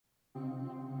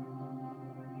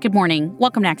Good morning.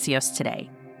 Welcome to Axios Today.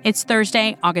 It's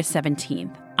Thursday, August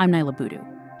 17th. I'm Naila Boodoo.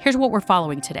 Here's what we're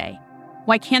following today.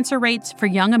 Why cancer rates for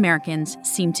young Americans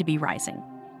seem to be rising.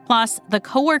 Plus, the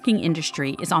co-working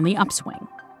industry is on the upswing.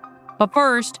 But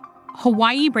first,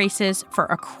 Hawaii braces for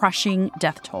a crushing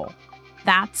death toll.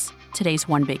 That's today's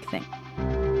one big thing.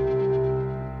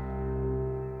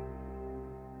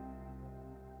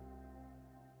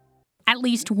 At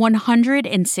least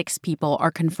 106 people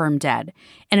are confirmed dead,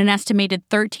 and an estimated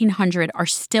 1,300 are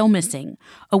still missing,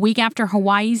 a week after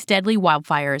Hawaii's deadly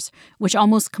wildfires, which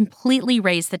almost completely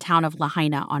razed the town of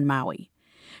Lahaina on Maui.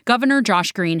 Governor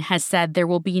Josh Green has said there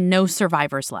will be no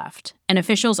survivors left, and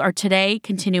officials are today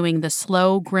continuing the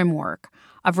slow, grim work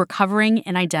of recovering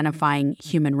and identifying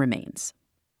human remains.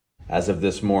 As of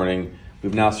this morning,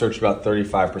 we've now searched about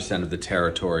 35% of the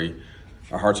territory.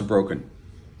 Our hearts are broken.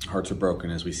 Hearts are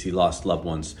broken as we see lost loved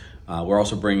ones. We're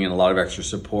also bringing in a lot of extra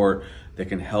support that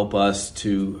can help us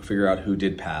to figure out who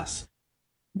did pass.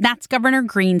 That's Governor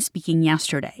Green speaking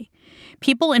yesterday.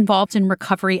 People involved in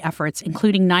recovery efforts,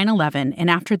 including 9/11 and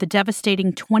after the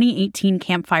devastating 2018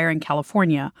 Camp Fire in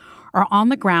California, are on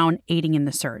the ground aiding in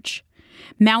the search.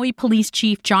 Maui Police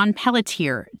Chief John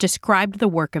Pelletier described the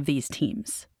work of these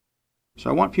teams.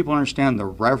 So I want people to understand the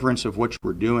reverence of which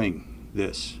we're doing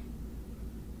this.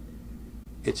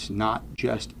 It's not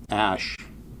just ash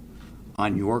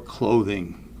on your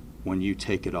clothing when you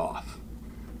take it off.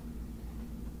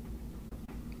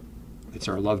 It's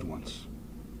our loved ones.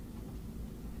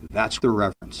 That's the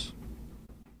reverence.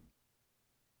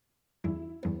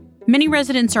 Many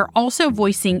residents are also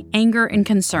voicing anger and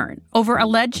concern over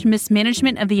alleged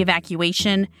mismanagement of the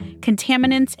evacuation,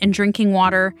 contaminants in drinking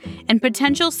water, and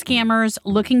potential scammers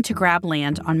looking to grab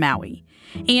land on Maui.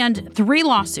 And 3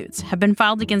 lawsuits have been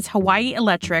filed against Hawaii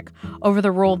Electric over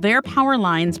the role their power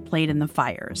lines played in the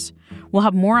fires. We'll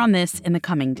have more on this in the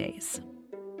coming days.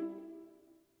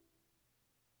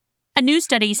 A new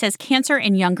study says cancer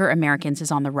in younger Americans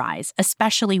is on the rise,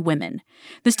 especially women.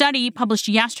 The study, published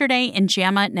yesterday in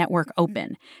JAMA Network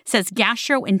Open, says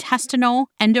gastrointestinal,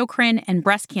 endocrine, and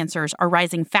breast cancers are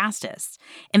rising fastest,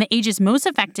 and the ages most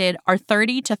affected are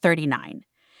 30 to 39.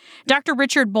 Dr.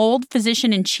 Richard Bold,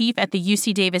 physician-in-chief at the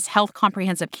UC Davis Health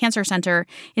Comprehensive Cancer Center,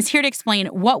 is here to explain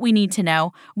what we need to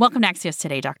know. Welcome to Axios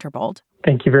Today, Dr. Bold.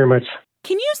 Thank you very much.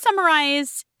 Can you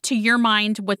summarize, to your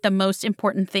mind, what the most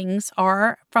important things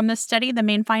are from this study, the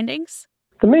main findings?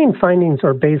 The main findings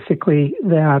are basically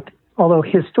that although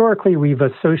historically we've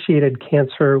associated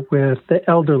cancer with the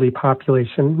elderly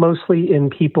population, mostly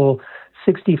in people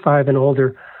 65 and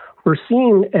older, we're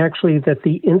seeing actually that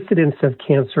the incidence of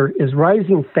cancer is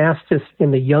rising fastest in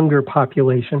the younger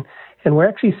population, and we're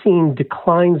actually seeing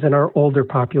declines in our older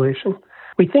population.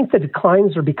 We think the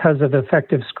declines are because of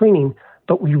effective screening,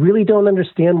 but we really don't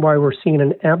understand why we're seeing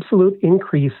an absolute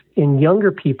increase in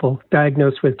younger people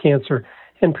diagnosed with cancer,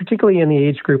 and particularly in the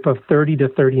age group of 30 to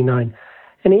 39,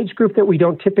 an age group that we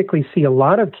don't typically see a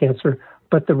lot of cancer,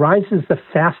 but the rise is the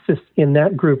fastest in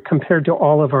that group compared to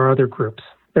all of our other groups.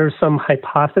 There are some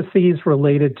hypotheses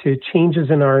related to changes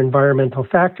in our environmental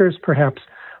factors, perhaps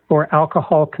more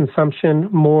alcohol consumption,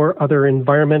 more other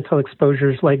environmental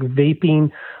exposures like vaping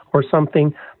or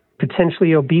something,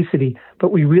 potentially obesity,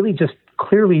 but we really just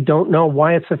clearly don't know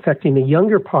why it's affecting the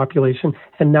younger population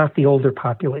and not the older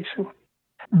population.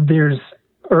 There's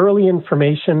early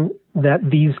information that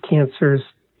these cancers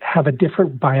have a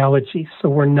different biology, so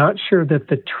we're not sure that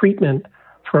the treatment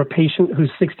for a patient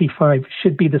who's 65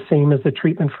 should be the same as the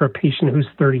treatment for a patient who's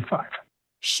 35.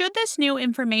 Should this new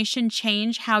information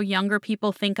change how younger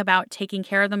people think about taking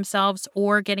care of themselves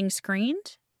or getting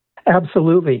screened?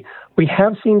 Absolutely. We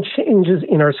have seen changes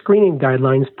in our screening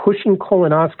guidelines pushing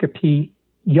colonoscopy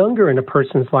younger in a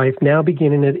person's life, now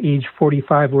beginning at age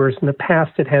 45, whereas in the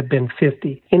past it had been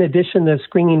 50. In addition, the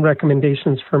screening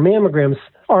recommendations for mammograms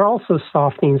are also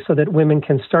softening so that women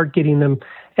can start getting them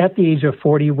at the age of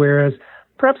 40, whereas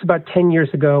perhaps about 10 years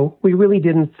ago, we really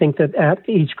didn't think that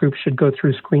age group should go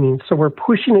through screening. So we're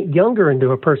pushing it younger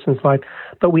into a person's life,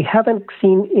 but we haven't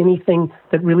seen anything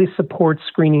that really supports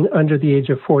screening under the age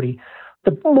of 40.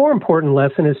 The more important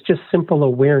lesson is just simple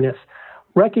awareness,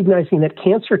 recognizing that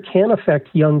cancer can affect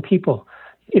young people.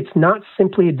 It's not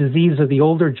simply a disease of the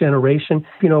older generation.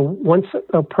 Once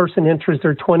a person enters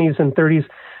their 20s and 30s,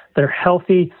 they're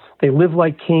healthy, they live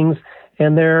like kings,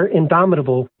 and they're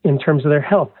indomitable in terms of their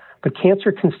health. But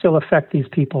cancer can still affect these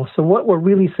people. So what we're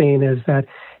really saying is that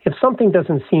if something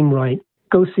doesn't seem right,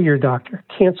 go see your doctor.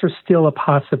 Cancer's still a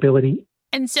possibility.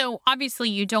 And so obviously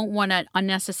you don't want to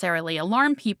unnecessarily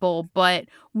alarm people, but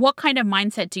what kind of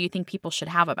mindset do you think people should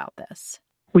have about this?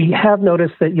 We have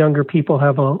noticed that younger people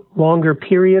have a longer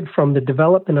period from the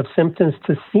development of symptoms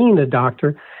to seeing a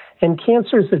doctor, and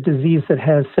cancer is a disease that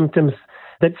has symptoms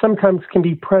that sometimes can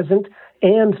be present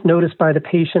and noticed by the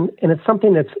patient, and it's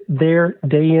something that's there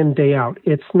day in, day out.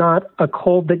 It's not a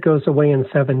cold that goes away in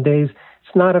 7 days.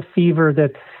 It's not a fever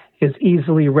that is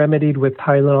easily remedied with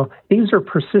Tylenol. These are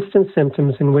persistent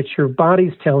symptoms in which your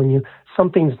body's telling you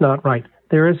something's not right.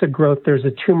 There is a growth, there's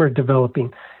a tumor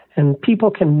developing, and people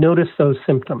can notice those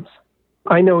symptoms.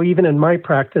 I know even in my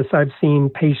practice, I've seen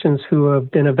patients who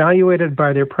have been evaluated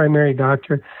by their primary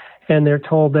doctor, and they're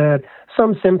told that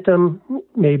some symptom,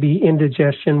 maybe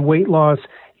indigestion, weight loss,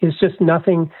 is just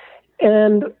nothing.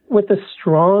 And with a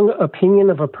strong opinion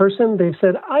of a person, they've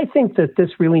said, I think that this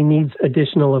really needs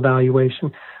additional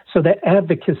evaluation. So the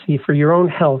advocacy for your own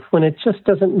health, when it just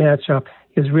doesn't match up,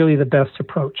 is really the best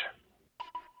approach.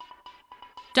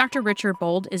 Dr. Richard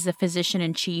Bold is the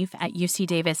physician-in-chief at UC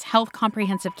Davis Health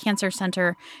Comprehensive Cancer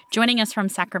Center, joining us from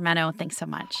Sacramento. Thanks so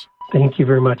much. Thank you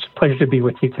very much. Pleasure to be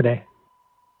with you today.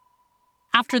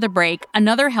 After the break,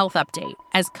 another health update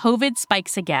as COVID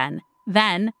spikes again,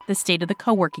 then the state of the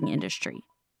co-working industry.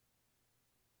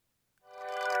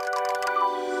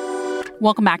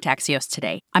 Welcome back to Axios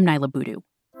Today. I'm Naila Boodoo.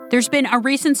 There's been a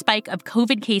recent spike of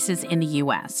COVID cases in the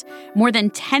U.S. More than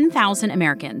 10,000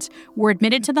 Americans were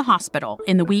admitted to the hospital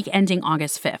in the week ending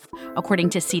August 5th,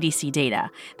 according to CDC data.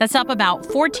 That's up about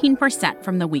 14%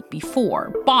 from the week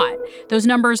before. But those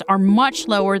numbers are much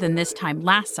lower than this time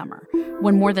last summer,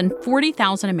 when more than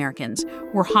 40,000 Americans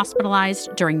were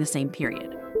hospitalized during the same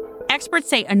period. Experts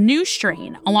say a new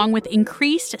strain, along with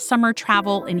increased summer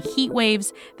travel and heat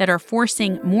waves that are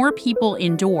forcing more people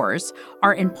indoors,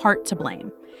 are in part to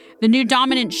blame. The new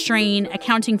dominant strain,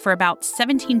 accounting for about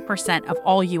 17% of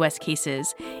all U.S.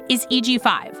 cases, is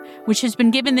EG5, which has been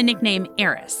given the nickname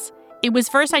Eris. It was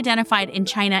first identified in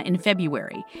China in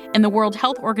February, and the World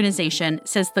Health Organization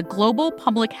says the global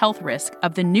public health risk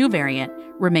of the new variant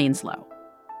remains low.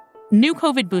 New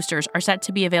COVID boosters are set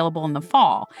to be available in the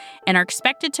fall and are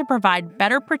expected to provide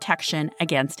better protection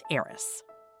against Eris.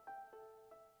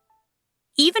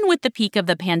 Even with the peak of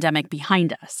the pandemic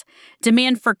behind us,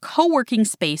 demand for co-working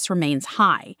space remains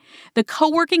high. The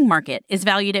co-working market is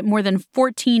valued at more than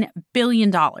 $14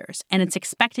 billion, and it's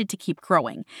expected to keep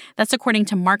growing. That's according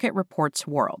to Market Reports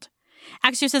World.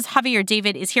 Axios' Javier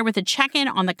David is here with a check-in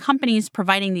on the companies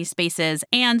providing these spaces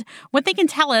and what they can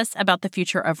tell us about the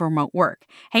future of remote work.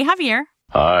 Hey, Javier.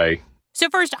 Hi. So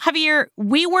first, Javier,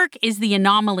 WeWork is the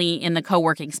anomaly in the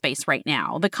co-working space right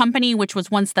now. The company, which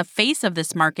was once the face of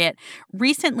this market,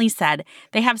 recently said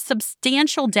they have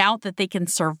substantial doubt that they can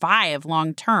survive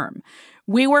long term.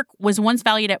 WeWork was once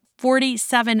valued at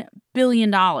 $47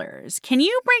 billion. Can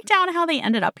you break down how they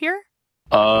ended up here?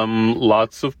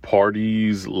 Lots of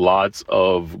parties, lots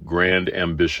of grand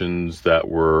ambitions that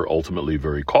were ultimately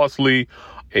very costly.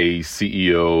 A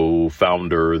CEO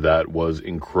founder that was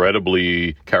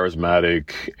incredibly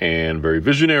charismatic and very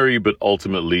visionary, but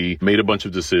ultimately made a bunch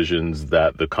of decisions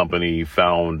that the company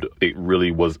found it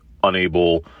really was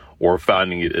unable, or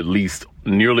finding it at least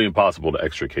nearly impossible to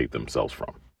extricate themselves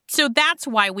from. So that's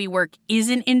why WeWork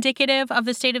isn't indicative of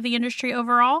the state of the industry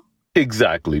overall?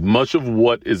 Exactly. Much of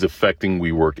what is affecting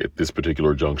WeWork at this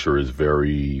particular juncture is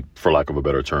very, for lack of a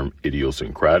better term,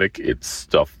 idiosyncratic. It's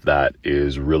stuff that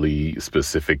is really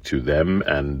specific to them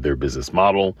and their business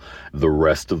model. The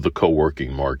rest of the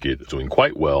co-working market is doing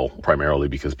quite well, primarily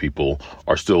because people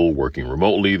are still working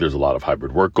remotely. There's a lot of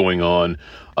hybrid work going on.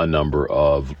 A number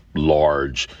of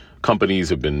large companies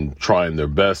have been trying their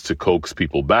best to coax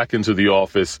people back into the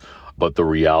office. But the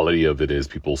reality of it is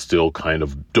people still kind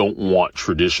of don't want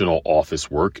traditional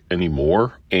office work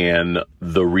anymore. And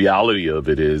the reality of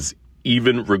it is,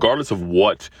 even regardless of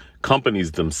what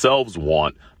companies themselves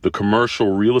want, the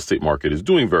commercial real estate market is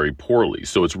doing very poorly.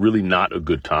 So it's really not a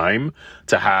good time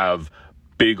to have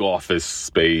big office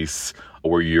space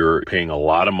where you're paying a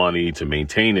lot of money to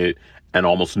maintain it and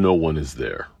almost no one is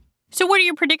there. So what are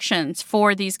your predictions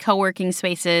for these co-working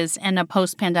spaces in a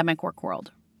post-pandemic work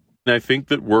world? And I think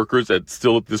that workers at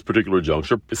this particular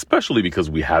juncture, especially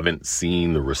because we haven't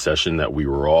seen the recession that we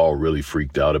were all really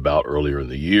freaked out about earlier in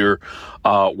the year,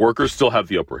 workers still have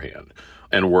the upper hand.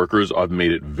 And workers have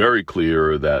made it very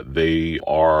clear that they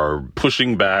are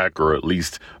pushing back, or at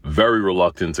least very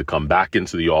reluctant to come back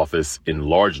into the office in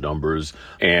large numbers.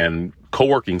 And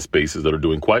co-working spaces that are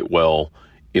doing quite well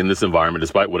in this environment,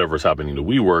 despite whatever's happening to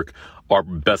WeWork, are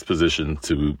best positioned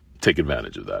to take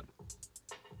advantage of that.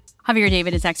 Javier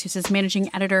David is Axios'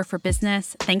 managing editor for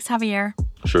business. Thanks, Javier.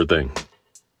 Sure thing.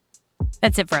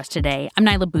 That's it for us today. I'm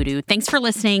Naila Boodoo. Thanks for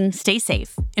listening. Stay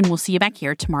safe, and we'll see you back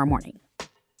here tomorrow morning.